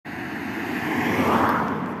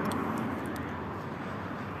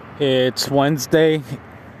It's Wednesday,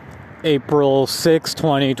 April 6,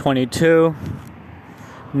 2022,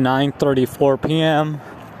 9:34 p.m.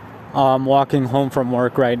 I'm walking home from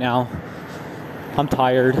work right now. I'm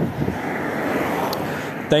tired.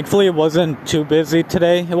 Thankfully, it wasn't too busy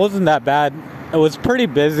today. It wasn't that bad. It was pretty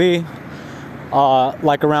busy.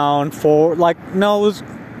 Like around 4. It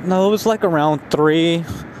was like around 3.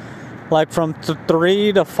 Like from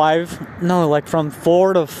 3 to 5. No, like from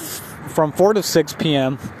 4 to 6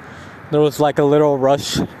 p.m. There was like a little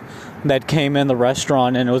rush that came in the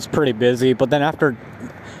restaurant, and it was pretty busy. But then after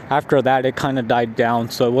that, it kind of died down,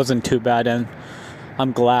 so it wasn't too bad, and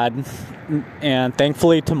I'm glad. And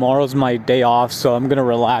thankfully, tomorrow's my day off, so I'm gonna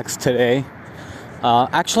relax today.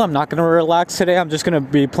 Actually, I'm not gonna relax today. I'm just gonna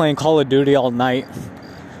be playing Call of Duty all night.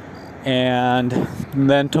 And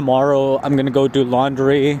then tomorrow, I'm gonna go do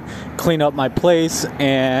laundry, clean up my place,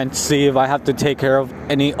 and see if I have to take care of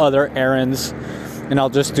any other errands. And I'll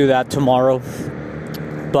just do that tomorrow.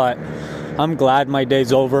 But I'm glad my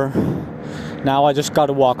day's over. Now I just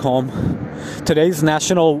gotta walk home. Today's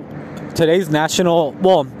national in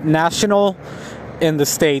the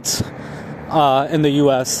States, in the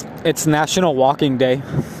US, it's National Walking Day.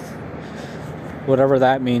 Whatever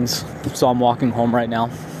that means. So I'm walking home right now.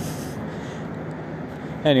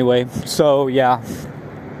 Anyway, so yeah.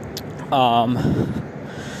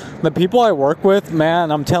 The people I work with,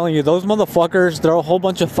 man, I'm telling you, those motherfuckers, they're a whole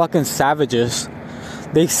bunch of fucking savages.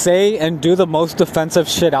 They say and do the most offensive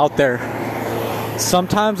shit out there.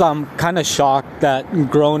 Sometimes I'm kind of shocked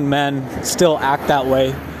that grown men still act that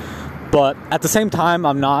way. But at the same time,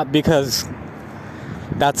 I'm not, because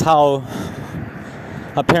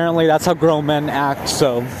apparently that's how grown men act.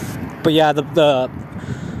 So, but yeah, the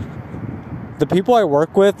people I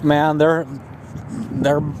work with, man, they're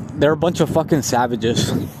a bunch of fucking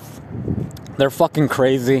savages. They're fucking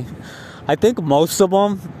crazy. I think most of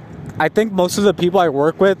the people I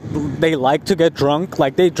work with, they like to get drunk.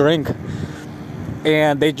 Like, they drink.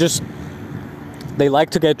 And they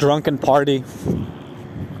like to get drunk and party.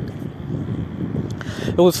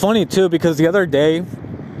 It was funny, too, because the other day,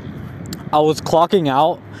 I was clocking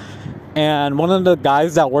out, and one of the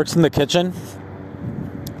guys that works in the kitchen,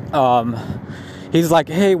 he's like,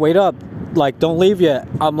 "Hey, wait up. Like, don't leave yet."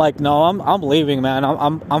 I'm like, "No, I'm leaving, man.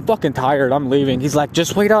 I'm fucking tired. I'm leaving." He's like,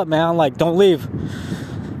 "Just wait up, man. Like, don't leave."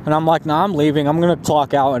 And I'm like, "No, I'm leaving. I'm gonna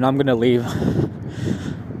clock out and I'm gonna leave."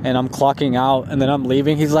 And I'm clocking out and then I'm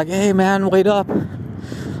leaving. He's like, "Hey, man, wait up."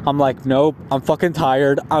 I'm like, "Nope. I'm fucking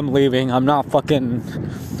tired. I'm leaving. I'm not fucking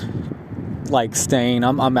like staying.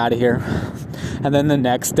 I'm out of here." And then the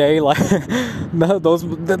next day, like,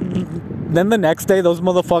 Then the next day, those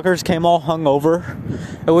motherfuckers came all hungover.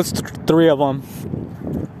 It was 3 of them.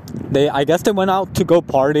 I guess they went out to go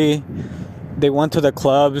party. They went to the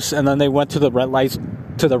clubs, and then they went to the red light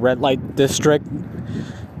district,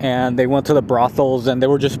 and they went to the brothels, and they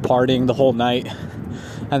were just partying the whole night.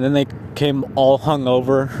 And then they came all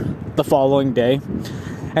hungover the following day.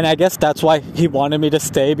 And I guess that's why he wanted me to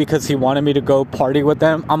stay, because he wanted me to go party with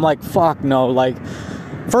them. I'm like, fuck no. Like,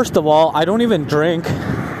 first of all, I don't even drink.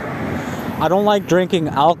 I don't like drinking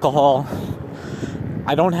alcohol.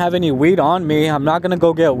 I don't have any weed on me. I'm not gonna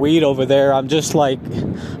go get weed over there. I'm just like,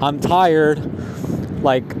 I'm tired.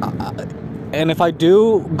 Like, and if I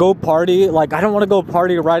do go party, like, I don't want to go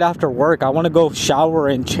party right after work. I want to go shower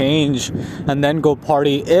and change and then go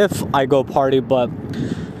party if I go party. But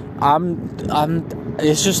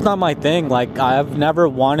it's just not my thing. Like, I've never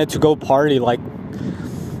wanted to go party. Like,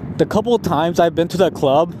 the couple of times I've been to the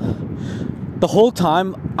club, the whole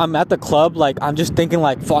time I'm at the club, like, I'm just thinking,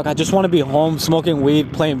 like, fuck, I just want to be home smoking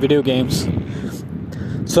weed, playing video games.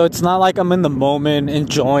 So it's not like I'm in the moment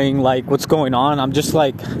enjoying, like, what's going on. I'm just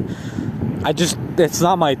like, it's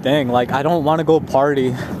not my thing. Like, I don't want to go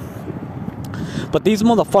party. But these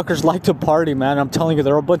motherfuckers like to party, man. I'm telling you,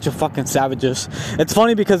 they're a bunch of fucking savages. It's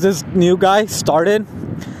funny because this new guy started,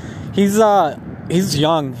 he's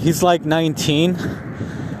young. He's like 19.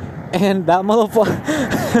 And that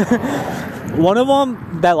motherfucker... One of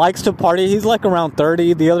them that likes to party, he's like around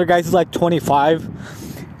 30. The other guy's like 25.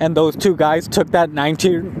 And those 2 guys took that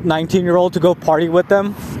 19-year-old to go party with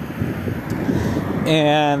them.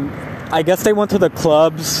 And I guess they went to the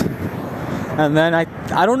clubs. And then I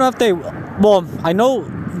don't know if they... Well, I know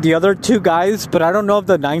the other 2 guys, but I don't know if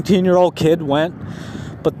the 19-year-old kid went.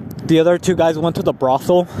 But the other 2 guys went to the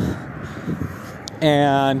brothel.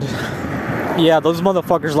 And yeah, those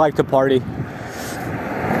motherfuckers like to party.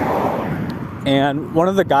 And one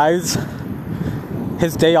of the guys,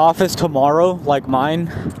 his day off is tomorrow, like mine.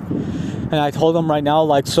 And I told him right now,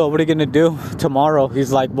 like, "So what are you going to do tomorrow?"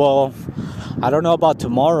 He's like, "Well, I don't know about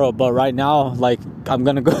tomorrow, but right now, like, I'm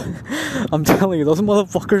gonna go. I'm telling you, those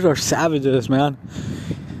motherfuckers are savages, man.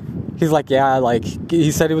 He's like, yeah, like,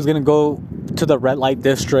 he said he was gonna go to the red light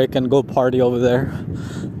district and go party over there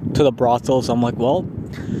to the brothels. I'm like, well,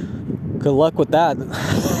 good luck with that.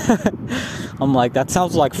 I'm like, that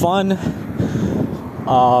sounds like fun.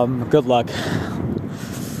 Good luck.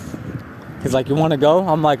 He's like, you want to go?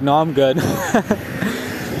 I'm like, no, I'm good.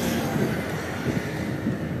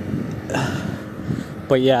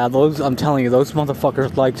 But yeah, I'm telling you, those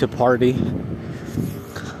motherfuckers like to party.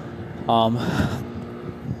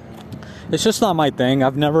 It's just not my thing.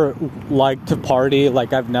 I've never liked to party.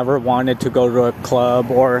 Like, I've never wanted to go to a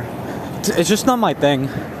club, or it's just not my thing.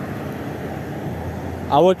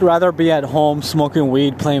 I would rather be at home smoking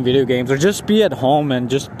weed, playing video games, or just be at home and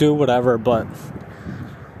just do whatever. But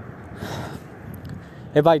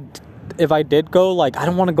if I did go, like, I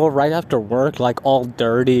don't want to go right after work, like, all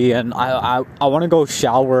dirty, and I want to go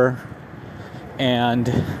shower and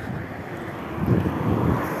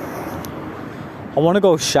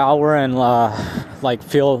like,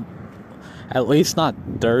 feel at least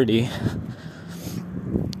not dirty.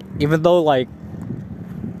 Even though, like,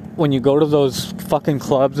 when you go to those fucking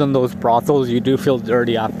clubs and those brothels, you do feel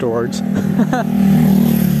dirty afterwards.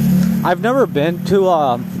 I've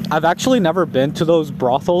actually never been to those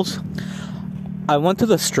brothels. I went to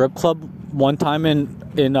the strip club one time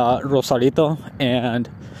in Rosarito, and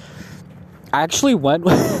I actually went.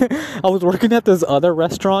 I was working at this other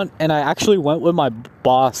restaurant, and I actually went with my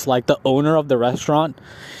boss, like the owner of the restaurant.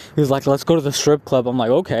 He was like, let's go to the strip club. I'm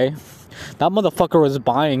like, okay. That motherfucker was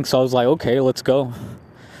buying, so I was like, okay, let's go.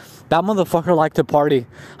 That motherfucker liked to party.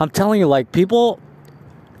 I'm telling you, like, people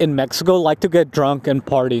in Mexico like to get drunk and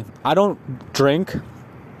party. I don't drink.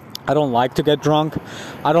 I don't like to get drunk.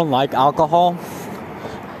 I don't like alcohol.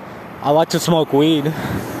 I like to smoke weed.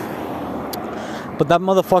 But that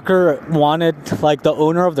motherfucker wanted, like, the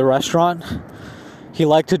owner of the restaurant, he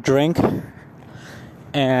liked to drink.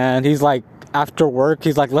 And he's like, after work,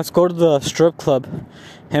 he's like, let's go to the strip club.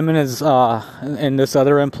 Him and his, and this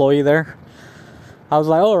other employee there. I was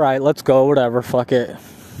like, alright, let's go, whatever, fuck it.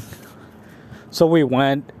 So we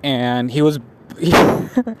went, and that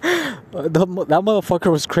motherfucker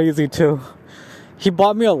was crazy too. He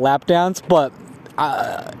bought me a lap dance, but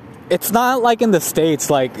it's not like in the States.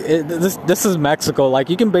 Like, this is Mexico. Like,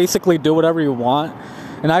 you can basically do whatever you want.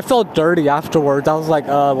 And I felt dirty afterwards. I was like,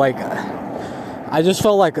 I just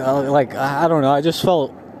felt like, I don't know. I just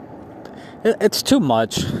felt, it's too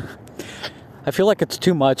much. I feel like it's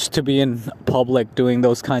too much to be in public doing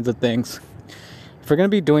those kinds of things. If you're gonna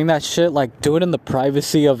be doing that shit, like, do it in the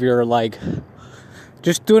privacy of your, like,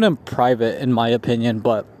 just do it in private, in my opinion.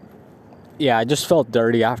 But yeah, I just felt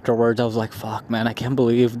dirty afterwards. I was like, fuck, man, I can't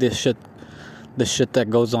believe this shit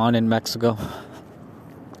that goes on in Mexico.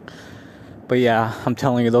 But yeah, I'm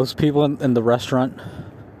telling you, those people in the restaurant,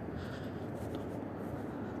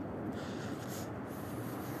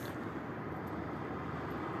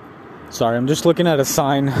 sorry, I'm just looking at a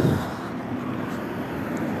sign.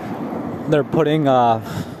 They're putting,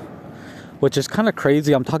 which is kind of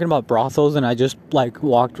crazy. I'm talking about brothels, and I just, like,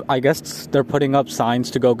 walked. I guess they're putting up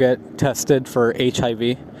signs to go get tested for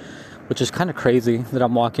HIV, which is kind of crazy that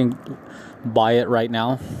I'm walking by it right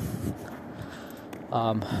now.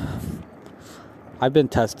 I've been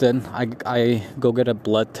tested. I go get a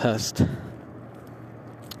blood test.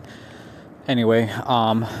 Anyway,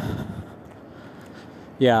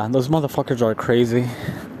 yeah, those motherfuckers are crazy.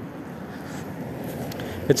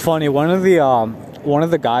 It's funny, one of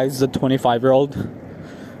the guys, the 25-year-old,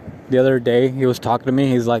 the other day, he was talking to me.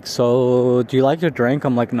 He's like, so, do you like to drink?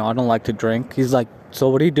 I'm like, no, I don't like to drink. He's like, so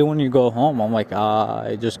what do you do when you go home? I'm like,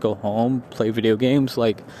 I just go home, play video games.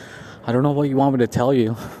 Like, I don't know what you want me to tell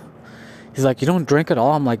you. He's like, you don't drink at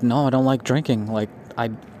all? I'm like, no, I don't like drinking. Like,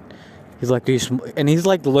 he's like, do you and he's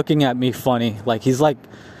like looking at me funny. Like, he's like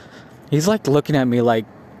looking at me like,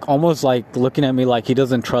 almost like looking at me like he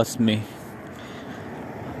doesn't trust me.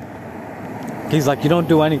 He's like, you don't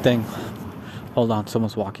do anything. Hold on,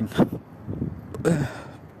 someone's walking.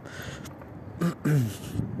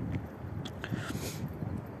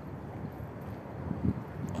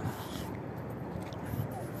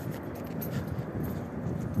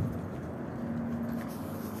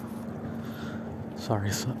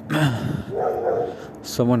 Sorry,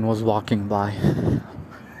 someone was walking by.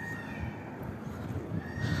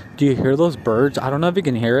 Do you hear those birds? I don't know if you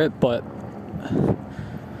can hear it, but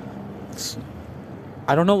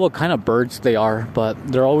I don't know what kind of birds they are, but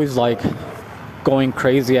they're always, like, going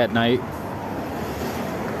crazy at night.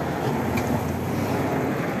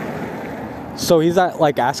 So he's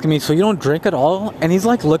like asking me, so you don't drink at all? And he's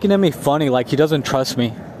like looking at me funny, like he doesn't trust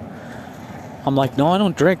me. I'm like, no, I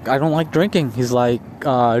don't drink. I don't like drinking. He's like,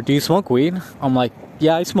 do you smoke weed? I'm like,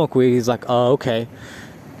 yeah, I smoke weed. He's like, oh, okay.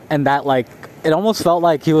 And that, like, it almost felt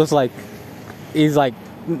like he's like,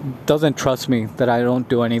 doesn't trust me that I don't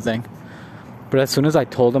do anything. But as soon as I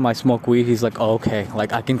told him I smoke weed, he's like, oh, okay.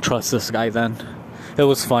 Like, I can trust this guy then. It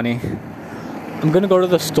was funny. I'm gonna go to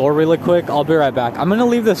the store really quick. I'll be right back. I'm gonna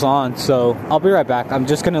leave this on, so I'll be right back. I'm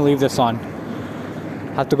just gonna leave this on.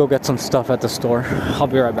 I have to go get some stuff at the store. I'll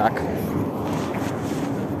be right back.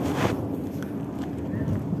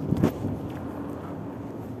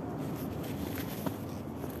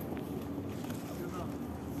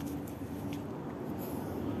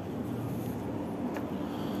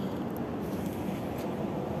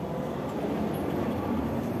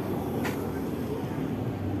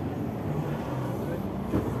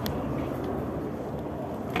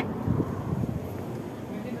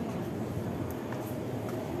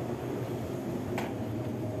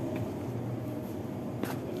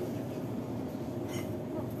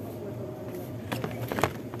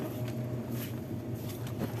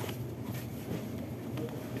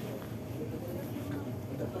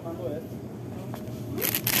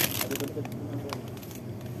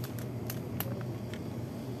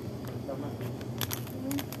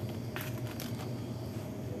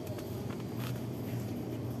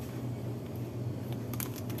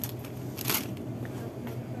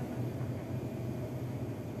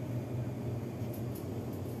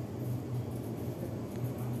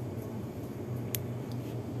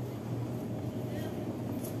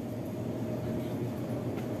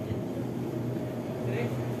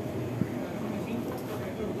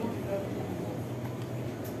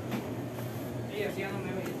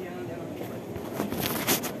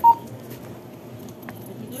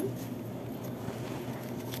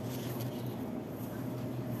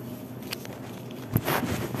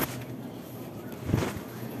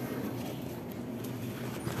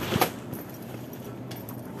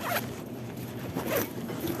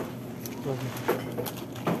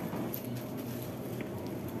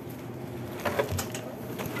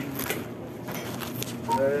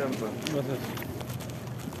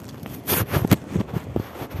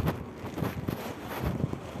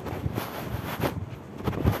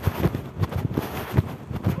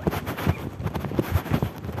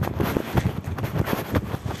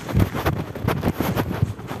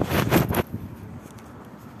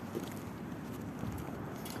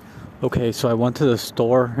 Okay, so I went to the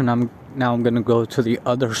store and I'm gonna go to the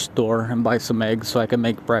other store and buy some eggs so I can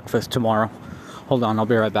make breakfast tomorrow. Hold on, I'll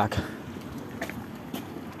be right back.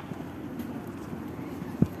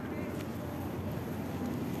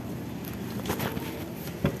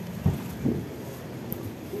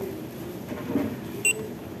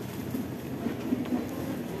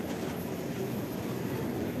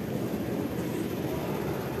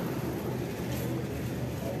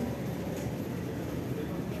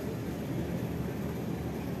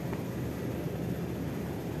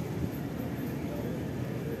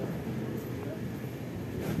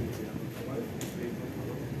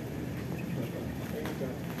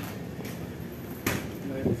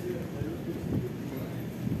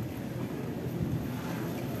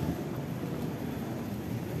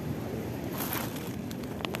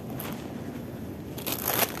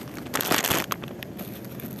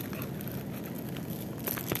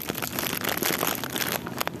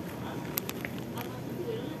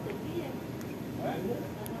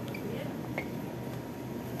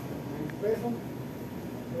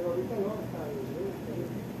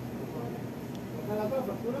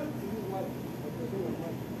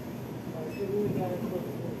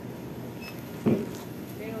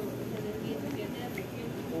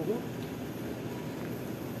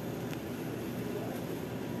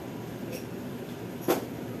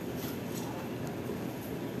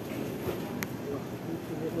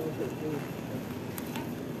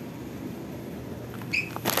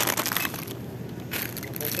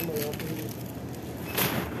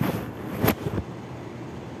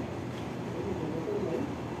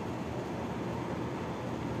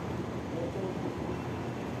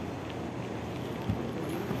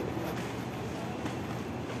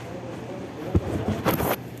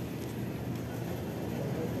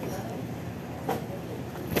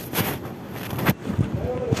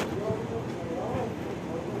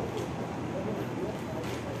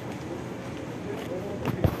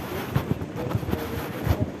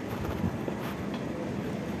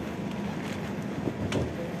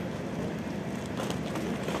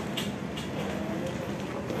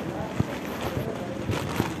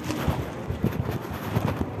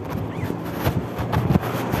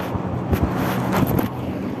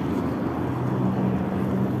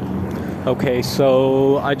 Okay,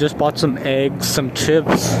 so I just bought some eggs, some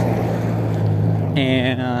chips,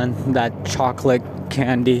 and that chocolate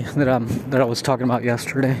candy that I was talking about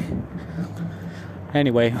yesterday.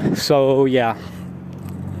 Anyway, so yeah.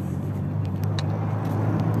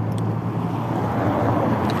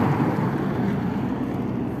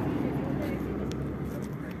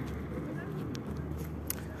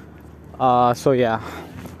 So yeah.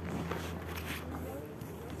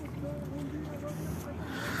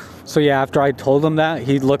 So yeah, after I told him that,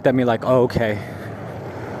 he looked at me like, oh, okay.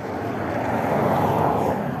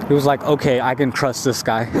 He was like, okay, I can trust this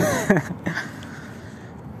guy.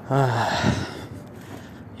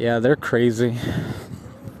 Yeah, they're crazy.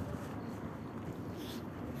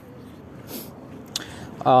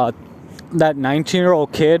 That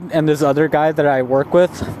 19-year-old kid and this other guy that I work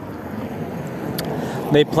with,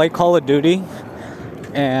 they play Call of Duty.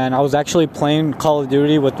 And I was actually playing Call of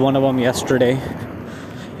Duty with one of them yesterday.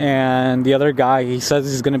 And the other guy, he says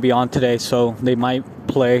he's going to be on today, so they might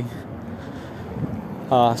play.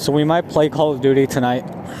 So we might play Call of Duty tonight.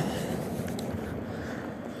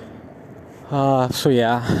 So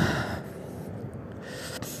yeah.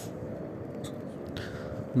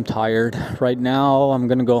 I'm tired. Right now, I'm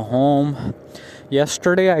going to go home.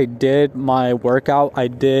 Yesterday, I did my workout. I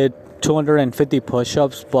did 250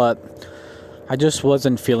 push-ups, but I just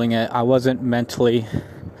wasn't feeling it. I wasn't mentally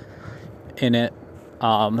in it.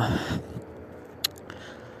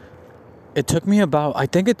 It took me I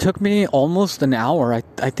think it took me almost an hour.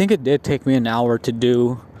 I think it did take me an hour to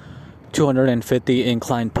do 250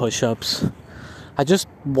 incline push-ups. I just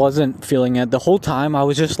wasn't feeling it. The whole time I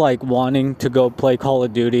was just like wanting to go play Call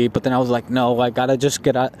of Duty, but then I was like, no, I gotta just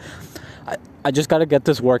get out. I just gotta get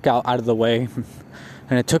this workout out of the way.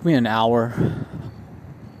 And it took me an hour.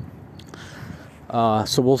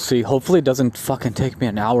 So we'll see. Hopefully it doesn't fucking take me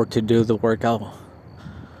an hour to do the workout.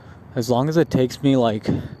 As long as it takes me like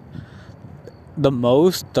the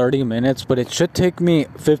most 30 minutes, but it should take me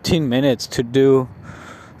 15 minutes to do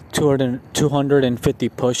 250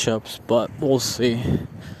 push-ups, but we'll see.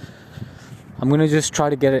 I'm gonna just try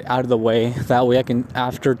to get it out of the way. That way I can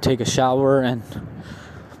after take a shower and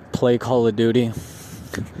play Call of Duty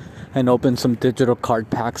and open some digital card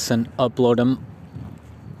packs and upload them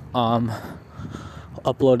on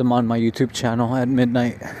my YouTube channel at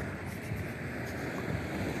midnight.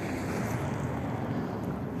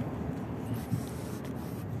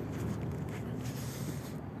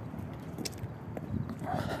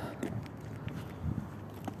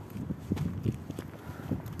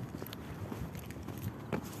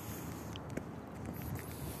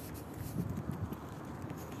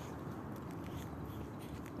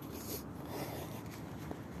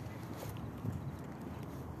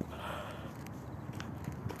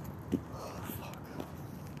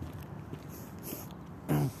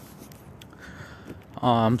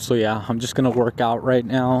 So yeah, I'm just gonna work out right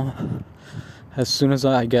now. As soon as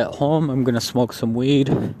I get home, I'm gonna smoke some weed,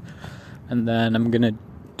 and then I'm gonna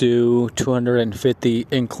do 250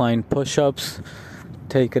 incline push-ups,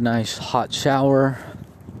 take a nice hot shower.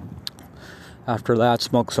 After that,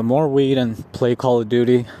 smoke some more weed and play Call of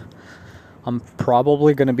Duty. I'm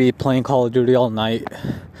probably gonna be playing Call of Duty all night.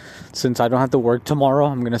 Since I don't have to work tomorrow,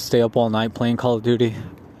 I'm gonna stay up all night playing Call of Duty.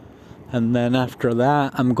 And then after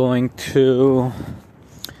that, I'm going to...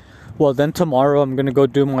 Well, then tomorrow I'm going to go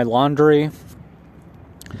do my laundry.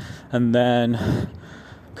 And then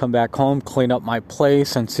come back home, clean up my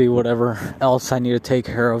place, and see whatever else I need to take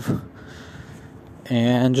care of.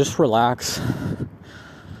 And just relax.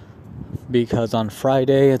 Because on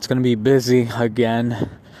Friday, it's going to be busy again.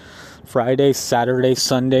 Friday, Saturday,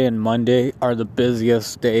 Sunday, and Monday are the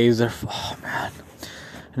busiest days. Oh, man.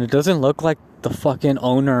 And it doesn't look like the fucking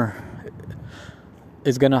owner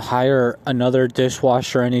is gonna hire another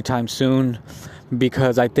dishwasher anytime soon,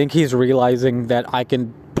 because I think he's realizing that I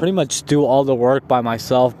can pretty much do all the work by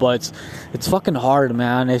myself, but it's fucking hard,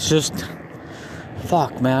 man. It's just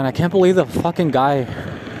fuck, man. I can't believe the fucking guy.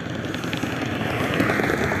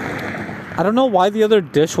 I don't know why the other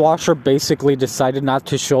dishwasher basically decided not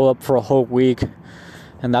to show up for a whole week,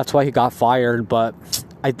 and that's why he got fired. But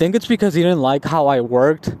I think it's because he didn't like how I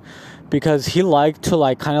worked, because he liked to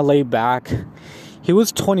like kind of lay back. He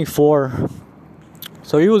was 24,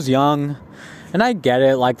 so he was young, and I get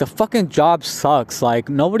it, like, the fucking job sucks. Like,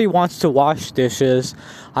 nobody wants to wash dishes.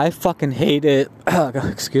 I fucking hate it.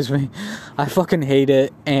 Excuse me. I fucking hate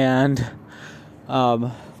it, and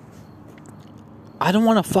I don't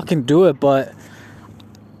want to fucking do it, but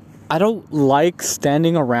I don't like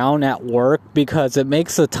standing around at work because it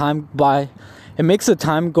makes the time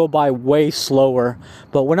go by way slower.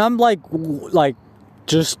 But when I'm like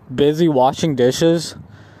just busy washing dishes,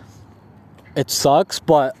 it sucks,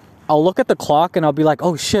 but I'll look at the clock and I'll be like,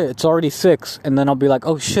 oh shit, it's already 6. And then I'll be like,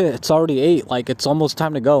 oh shit, it's already 8. Like, it's almost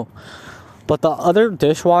time to go. But the other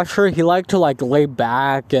dishwasher, he liked to like lay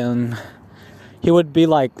back, and he would be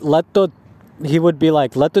like, let the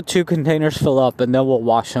 2 containers fill up and then we'll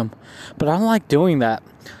wash them. But I don't like doing that.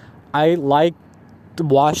 I like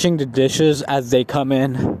washing the dishes as they come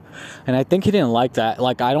in. And I think he didn't like that.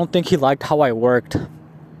 Like, I don't think he liked how I worked.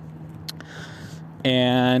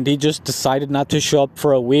 And he just decided not to show up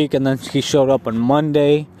for a week, and then he showed up on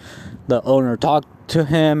Monday. The owner talked to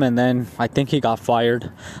him, and then I think he got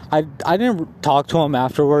fired. I didn't talk to him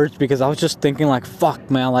afterwards because I was just thinking like,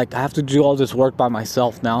 fuck man, like I have to do all this work by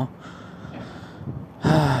myself now.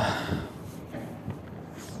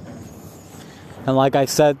 And like I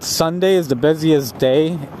said, Sunday is the busiest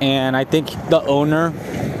day, and I think the owner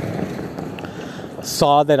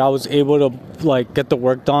saw that I was able to like get the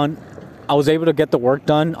work done. I was able to get the work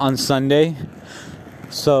done on Sunday.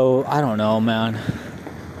 So, I don't know, man.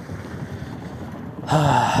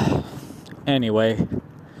 Anyway,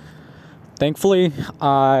 thankfully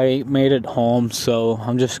I made it home, so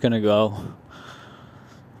I'm just gonna go.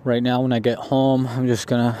 Right now when I get home, I'm just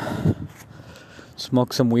gonna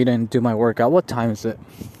smoke some weed and do my workout. What time is it?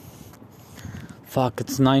 Fuck,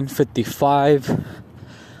 it's 9:55.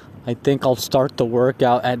 I think I'll start the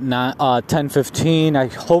workout at 10:15. I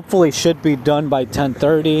hopefully should be done by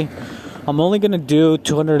 10:30. I'm only gonna do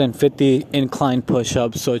 250 incline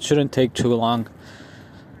push-ups, so it shouldn't take too long.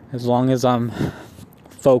 As long as I'm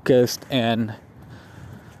focused and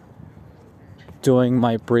doing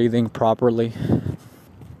my breathing properly.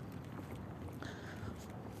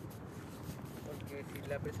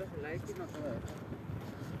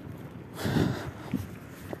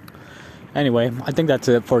 Anyway, I think that's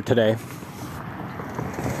it for today.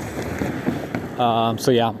 So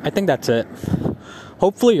yeah, I think that's it.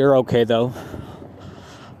 Hopefully you're okay though.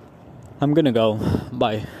 I'm gonna go.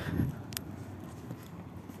 Bye.